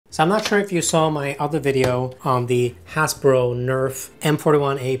So I'm not sure if you saw my other video on the Hasbro Nerf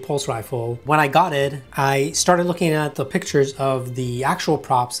M41A pulse rifle. When I got it, I started looking at the pictures of the actual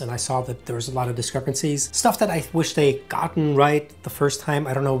props and I saw that there was a lot of discrepancies. Stuff that I wish they gotten right the first time.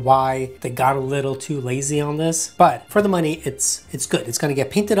 I don't know why they got a little too lazy on this, but for the money, it's good. It's gonna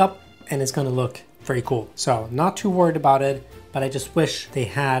get painted up and it's gonna look very cool. So not too worried about it, but I just wish they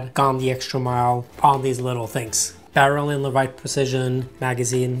had gone the extra mile on these little things. Barrel in the right precision,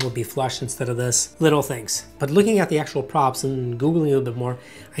 magazine will be flush instead of this, little things. But looking at the actual props and Googling a little bit more,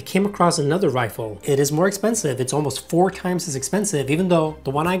 I came across another rifle. It is more expensive. It's almost 4 times as expensive, even though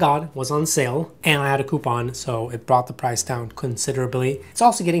the one I got was on sale and I had a coupon, so it brought the price down considerably. It's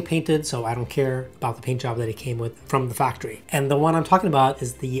also getting painted, so I don't care about the paint job that it came with from the factory. And the one I'm talking about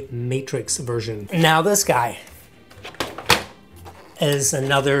is the Matrix version. Now this guy is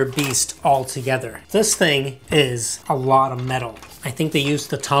another beast altogether. This thing is a lot of metal. I think they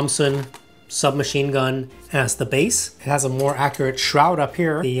used the Thompson submachine gun as the base. It has a more accurate shroud up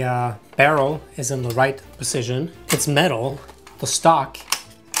here. The barrel is in the right precision. It's metal. The stock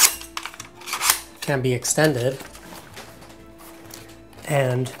can be extended.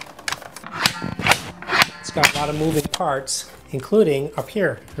 And it's got a lot of moving parts, including up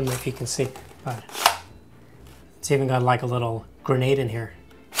here. I don't know if you can see, but it's even got like a little grenade in here.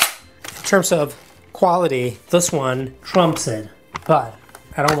 In terms of quality, this one trumps it, but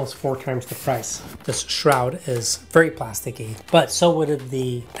at almost 4 times the price. This shroud is very plasticky, but so would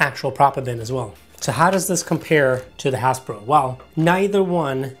the actual prop have been as well. So how does this compare to the Hasbro? Well, neither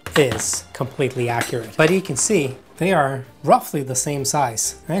one is completely accurate, but you can see they are roughly the same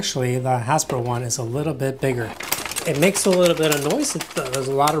size. Actually, the Hasbro one is a little bit bigger. It makes a little bit of noise. There's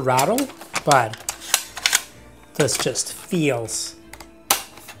a lot of rattle, but this just feels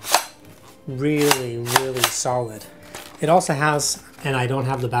really, really solid. It also has, and I don't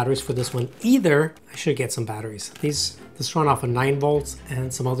have the batteries for this one either. I should get some batteries. This run off of 9 volts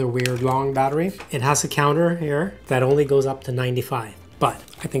and some other weird long battery. It has a counter here that only goes up to 95, but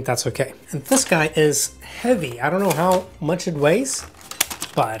I think that's okay. And this guy is heavy. I don't know how much it weighs,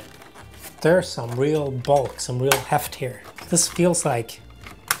 but there's some real bulk, some real heft here. This feels like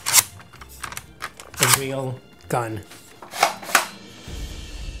a real gun.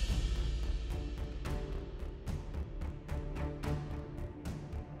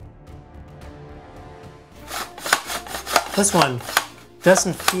 This one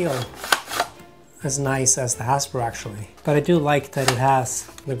doesn't feel as nice as the Hasbro actually, but I do like that it has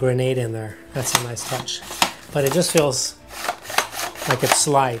the grenade in there. That's a nice touch. But it just feels like it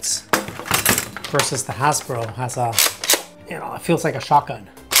slides versus the Hasbro has a, it feels like a shotgun.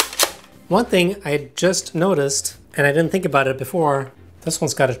 One thing I just noticed, and I didn't think about it before, this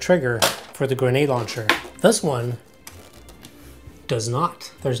one's got a trigger for the grenade launcher. This one does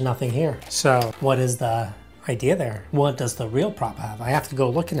not. There's nothing here. So what is the idea there? What does the real prop have? I have to go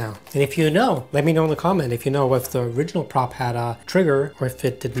look now. And if you know, let me know in the comment if you know if the original prop had a trigger or if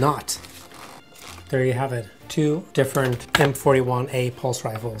it did not. There you have it. 2 different M41A pulse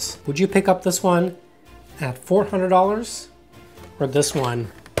rifles. Would you pick up this one at $400 or this one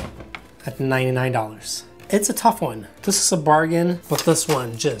at $99? It's a tough one. This is a bargain, but this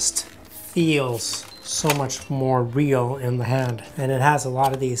one just feels so much more real in the hand. And it has a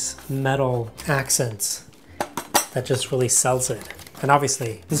lot of these metal accents that just really sells it. And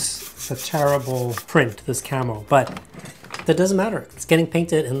obviously, this is a terrible print, this camo, but that doesn't matter. It's getting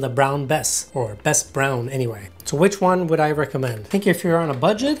painted in the brown best, or best brown anyway. So which one would I recommend? I think if you're on a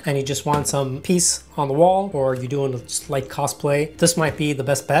budget and you just want some piece on the wall, or you're doing a slight cosplay, this might be the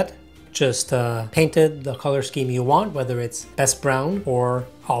best bet. Just painted the color scheme you want, whether it's best brown or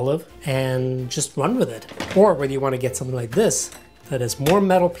olive, and just run with it. Or whether you want to get something like this, that is more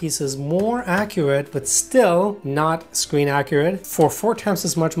metal pieces, more accurate, but still not screen accurate for 4 times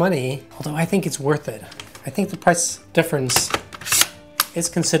as much money, although I think it's worth it. I think the price difference is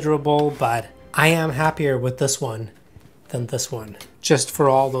considerable, but I am happier with this one than this one, just for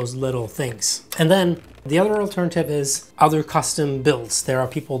all those little things. And then the other alternative is other custom builds. There are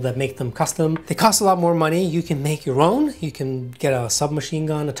people that make them custom. They cost a lot more money. You can make your own. You can get a submachine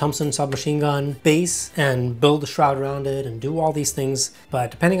gun, a Thompson submachine gun base, and build a shroud around it and do all these things. But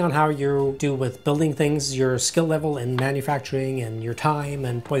depending on how you do with building things, your skill level in manufacturing and your time,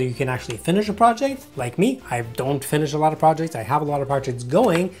 and whether you can actually finish a project, like me, I don't finish a lot of projects. I have a lot of projects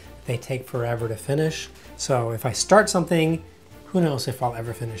going. They take forever to finish. So if I start something, who knows if I'll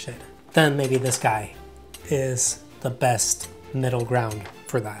ever finish it. Then maybe this guy is the best middle ground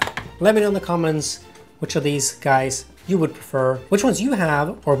for that. Let me know in the comments which of these guys you would prefer, which ones you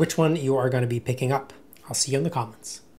have, or which one you are going to be picking up. I'll see you in the comments.